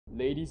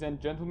Ladies and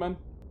gentlemen,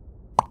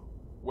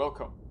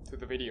 welcome to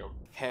the video.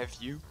 Have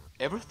you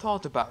ever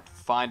thought about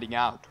finding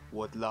out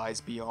what lies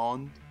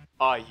beyond?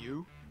 Are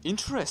you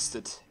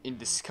interested in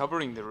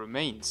discovering the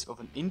remains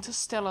of an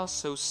interstellar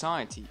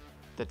society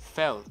that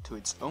fell to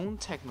its own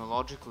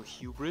technological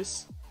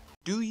hubris?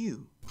 Do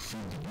you? Feel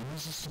the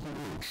irresistible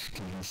urge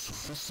to use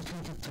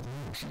sophisticated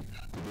technology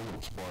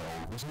developed by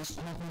our business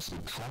partners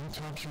at Trine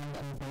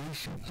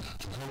Corporation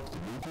to help the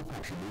local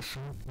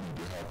population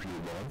lead a happier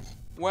life?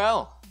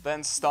 Well,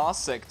 then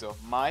Starsector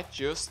might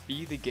just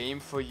be the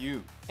game for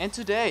you. And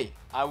today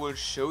I will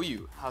show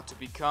you how to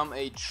become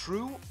a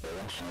true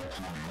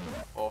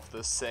of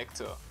the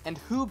sector. And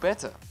who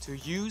better to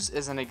use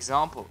as an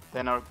example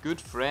than our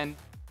good friend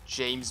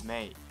James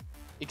May.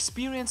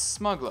 Experienced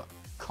smuggler,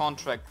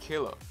 contract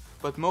killer,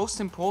 but most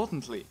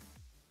importantly,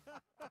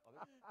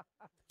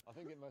 I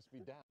think it must be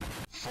down.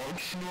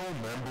 Functional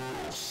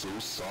member of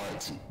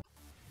society.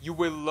 you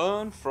will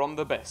learn from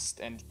the best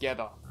and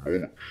gather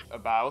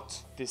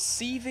about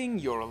deceiving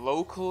your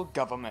local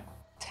government,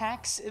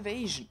 tax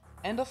evasion,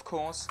 and of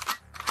course,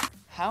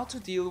 how to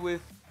deal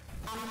with.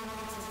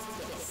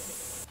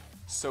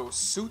 So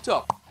suit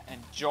up and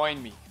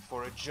join me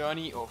for a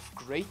journey of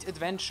great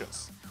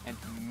adventures and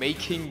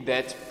making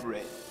that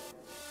bread.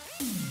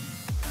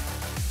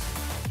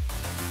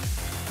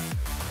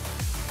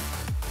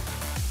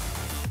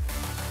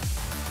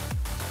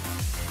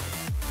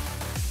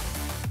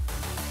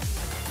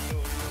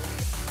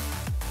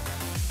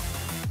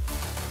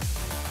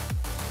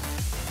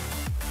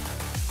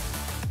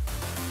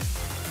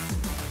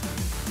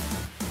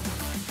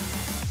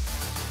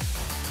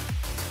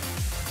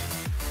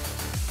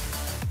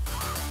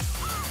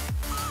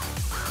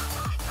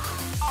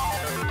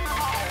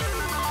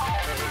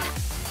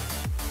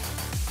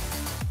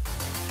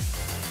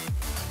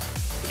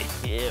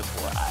 Yeah,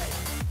 boy.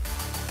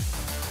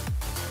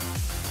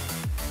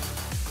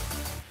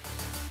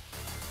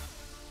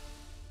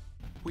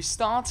 We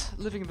start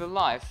living the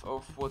life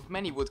of what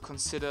many would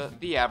consider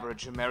the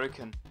average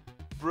American.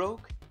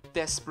 Broke,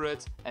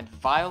 desperate, and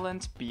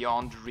violent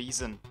beyond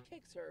reason.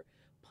 Kicks her,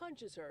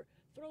 punches her,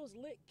 throws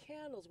lit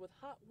candles with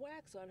hot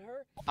wax on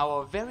her.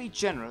 Our very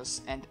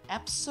generous and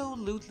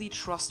absolutely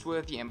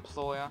trustworthy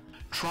employer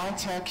Trine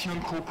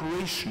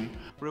Corporation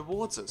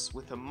rewards us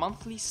with a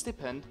monthly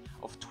stipend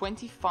of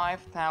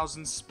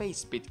 25,000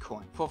 space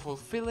Bitcoin for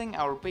fulfilling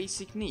our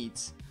basic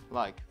needs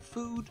like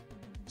food,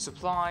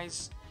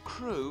 supplies,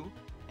 crew,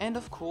 and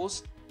of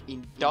course,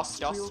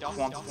 industrial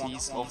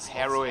quantities of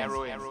heroin.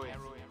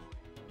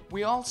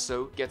 We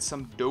also get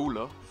some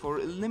dollar for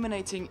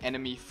eliminating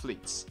enemy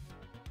fleets.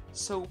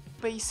 So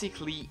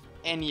basically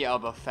any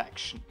other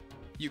faction.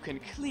 You can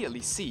clearly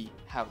see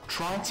how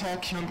Trine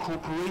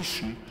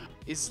Corporation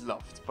is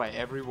loved by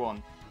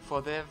everyone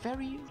for their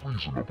very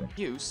reasonable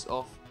use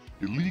of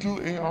illegal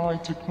AI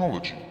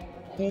technology,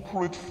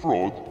 corporate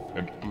fraud,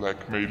 and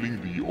blackmailing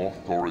the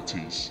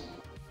authorities.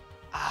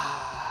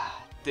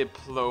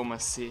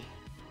 diplomacy.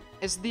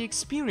 As the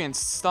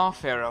experienced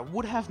starfarer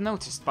would have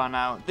noticed by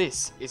now,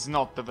 this is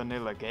not the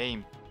vanilla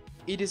game.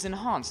 It is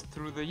enhanced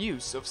through the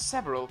use of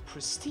several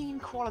pristine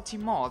quality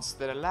mods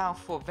that allow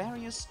for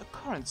various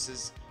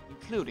occurrences,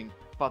 including,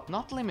 but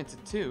not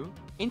limited to,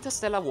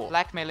 interstellar war,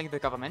 blackmailing the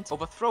government,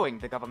 overthrowing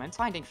the government,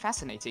 finding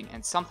fascinating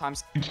and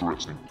sometimes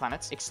Interesting.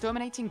 planets,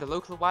 exterminating the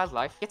local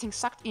wildlife, getting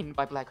sucked in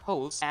by black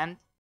holes, and...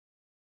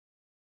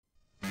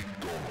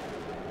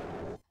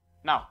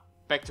 Now,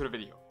 back to the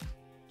video.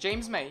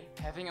 James May,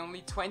 having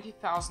only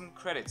 20,000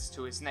 credits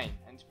to his name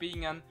and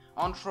being an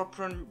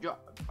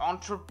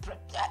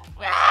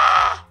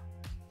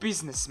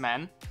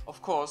businessman,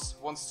 of course,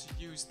 wants to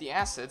use the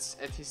assets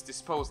at his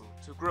disposal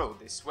to grow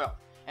this wealth.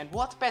 And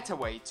what better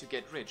way to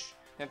get rich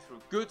than through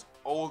good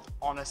old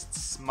honest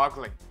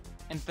smuggling?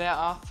 And there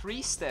are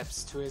 3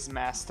 steps to his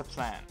master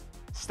plan.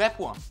 Step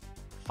 1.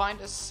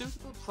 Find a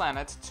suitable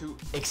planet to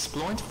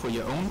exploit for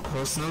your own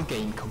personal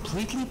gain,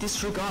 completely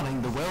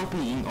disregarding the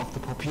well-being of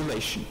the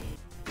population.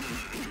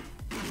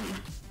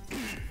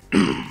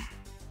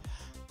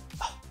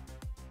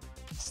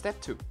 Step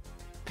 2.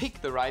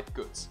 Pick the right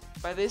goods.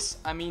 By this,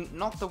 I mean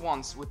not the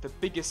ones with the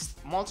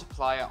biggest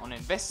multiplier on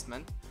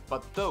investment,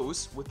 but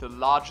those with the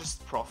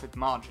largest profit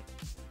margin.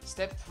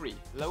 Step 3.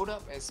 Load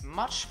up as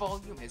much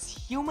volume as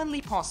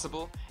humanly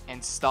possible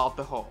and start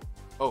the haul.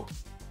 Oh,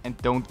 and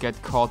don't get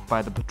caught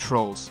by the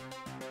patrols.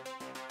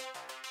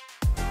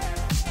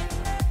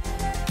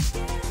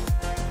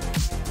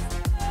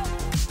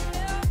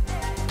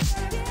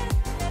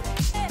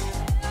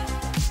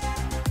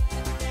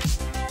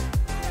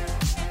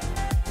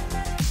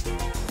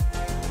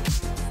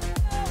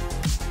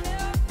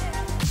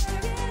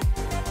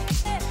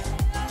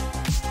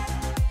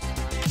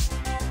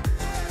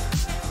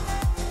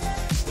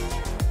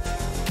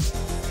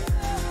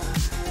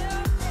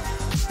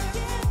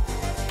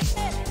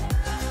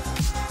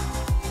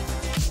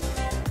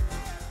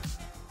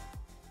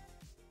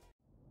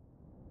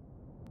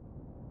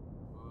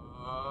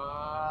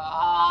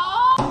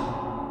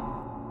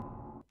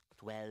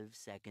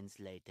 Seconds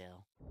later.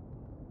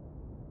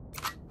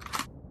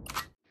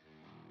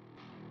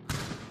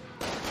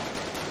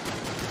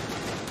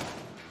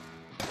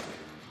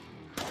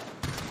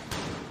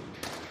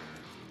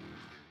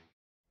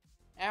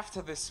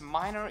 After this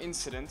minor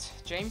incident,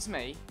 James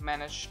May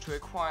managed to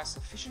acquire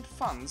sufficient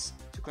funds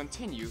to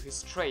continue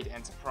his trade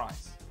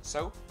enterprise.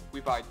 So, we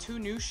buy 2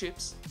 new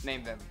ships,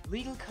 name them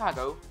Legal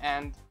Cargo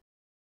and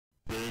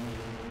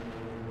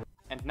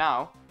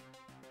now,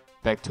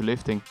 back to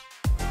lifting.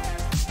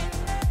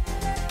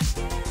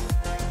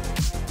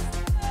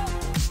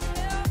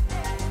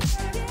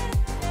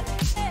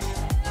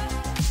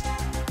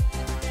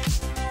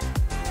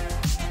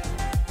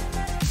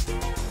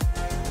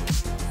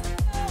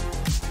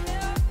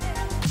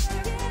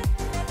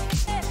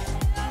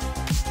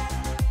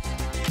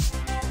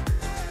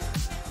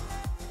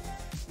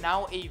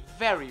 Now a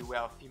very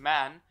wealthy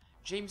man,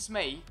 James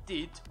May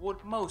did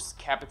what most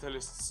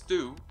capitalists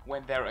do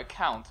when their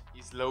account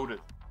is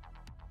loaded.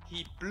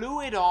 He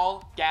blew it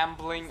all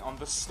gambling on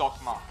the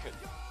stock market.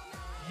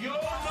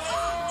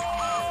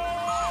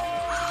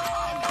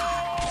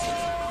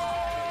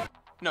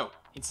 No,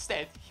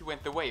 instead he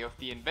went the way of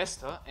the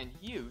investor and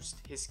used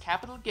his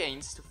capital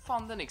gains to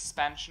fund an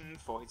expansion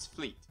for his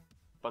fleet.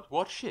 But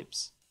what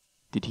ships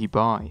did he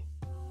buy?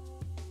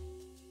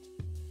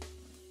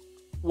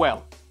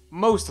 Well,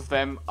 most of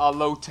them are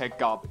low-tech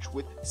garbage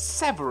with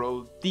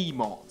several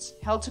D-mods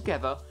held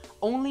together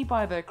only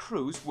by their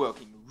crews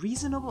working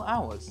reasonable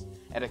hours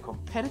at a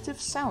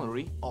competitive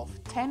salary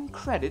of 10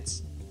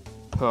 credits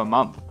per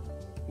month,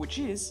 which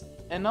is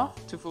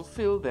enough to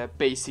fulfill their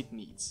basic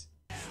needs.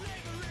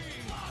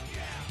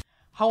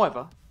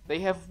 However, they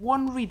have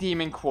one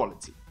redeeming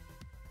quality: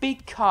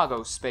 big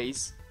cargo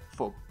space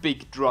for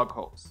big drug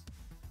holes.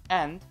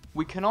 And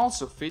we can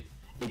also fit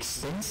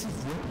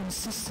extensive weapon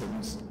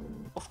systems.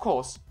 Of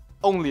course,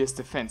 only as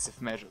defensive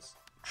measures.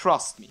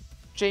 Trust me,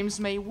 James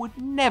May would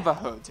never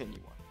hurt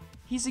anyone.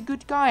 He's a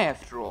good guy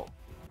after all.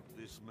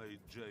 This made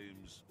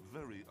James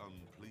very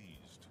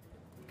unpleased.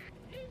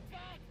 You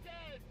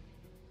bastards!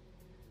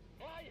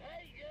 I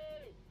hate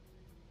you!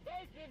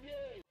 Both of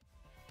you!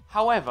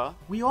 However,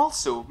 we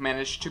also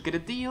managed to get a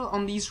deal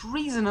on these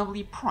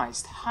reasonably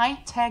priced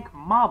high-tech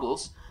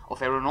marbles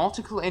of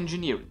aeronautical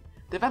engineering,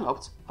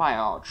 developed by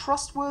our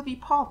trustworthy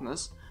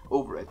partners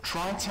over at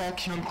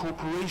Tritachyon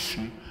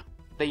Corporation.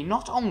 They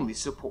not only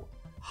support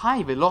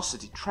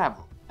high-velocity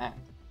travel and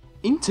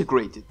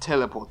integrated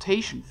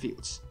teleportation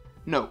fields,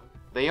 no,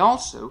 they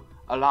also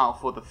allow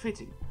for the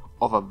fitting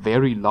of a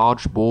very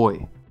large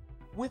boy.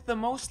 With the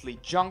mostly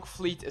junk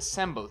fleet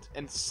assembled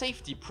and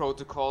safety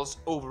protocols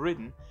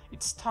overridden,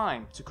 it's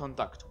time to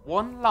conduct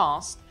one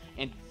last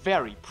and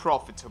very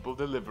profitable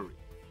delivery.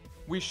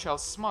 We shall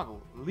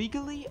smuggle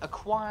legally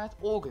acquired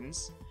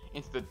organs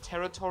into the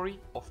territory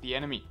of the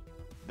enemy,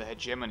 the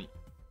hegemony.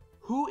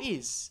 Who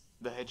is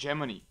the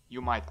hegemony, you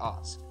might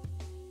ask?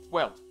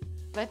 Well,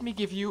 let me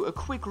give you a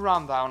quick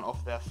rundown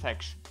of their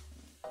faction.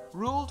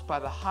 Ruled by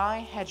the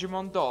High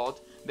Hegemon Dodd,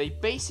 they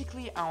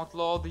basically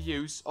outlaw the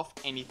use of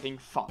anything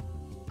fun.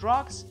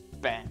 Drugs?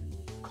 Banned.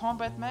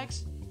 Combat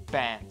mechs?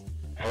 Banned.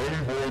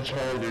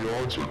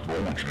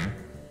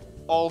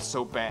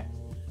 Also banned.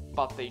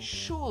 But they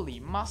surely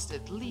must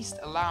at least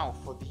allow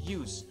for the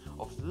use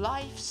of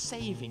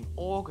life-saving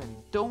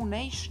organ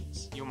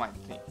donations, you might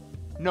think.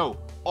 No,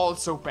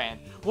 also banned.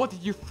 What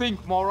did you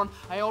think, moron?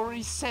 I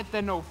already said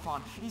they're no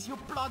fun. Is your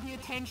bloody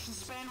attention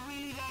span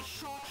really that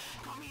short?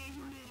 Come here,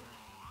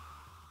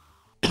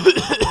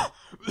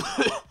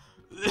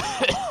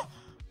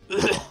 you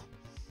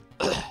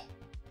little...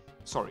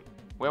 Sorry,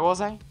 where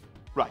was I?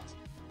 Right,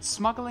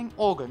 smuggling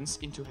organs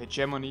into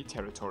hegemony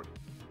territory.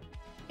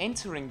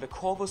 Entering the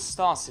Corvus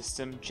star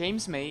system,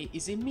 James May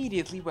is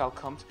immediately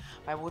welcomed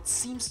by what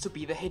seems to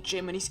be the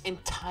hegemony's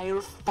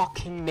entire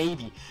fucking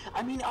navy.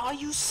 I mean, are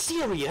you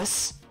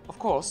serious? Of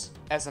course,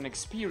 as an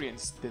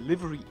experienced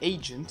delivery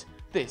agent,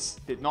 this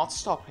did not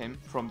stop him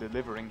from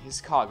delivering his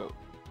cargo.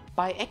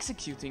 By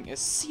executing a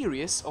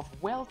series of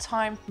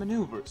well-timed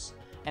maneuvers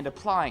and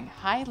applying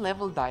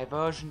high-level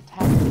diversion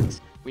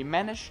tactics, we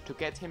managed to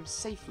get him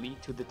safely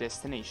to the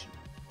destination,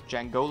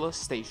 Jangola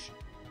Station.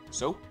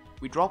 So,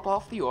 we drop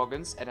off the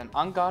organs at an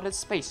unguarded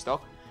space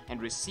dock and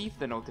receive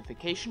the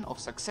notification of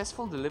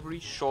successful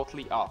delivery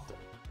shortly after.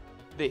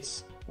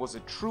 This was a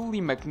truly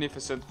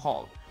magnificent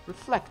haul,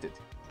 reflected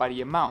by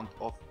the amount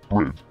of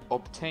bread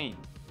obtained.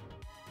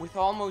 With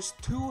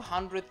almost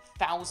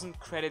 200,000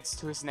 credits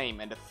to his name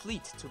and a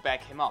fleet to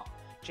back him up,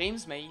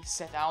 James May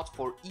set out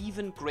for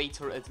even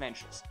greater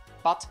adventures.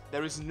 But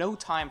there is no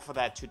time for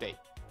that today.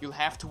 You'll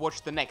have to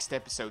watch the next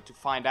episode to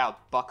find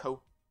out,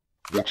 bucko.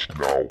 Watch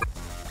now.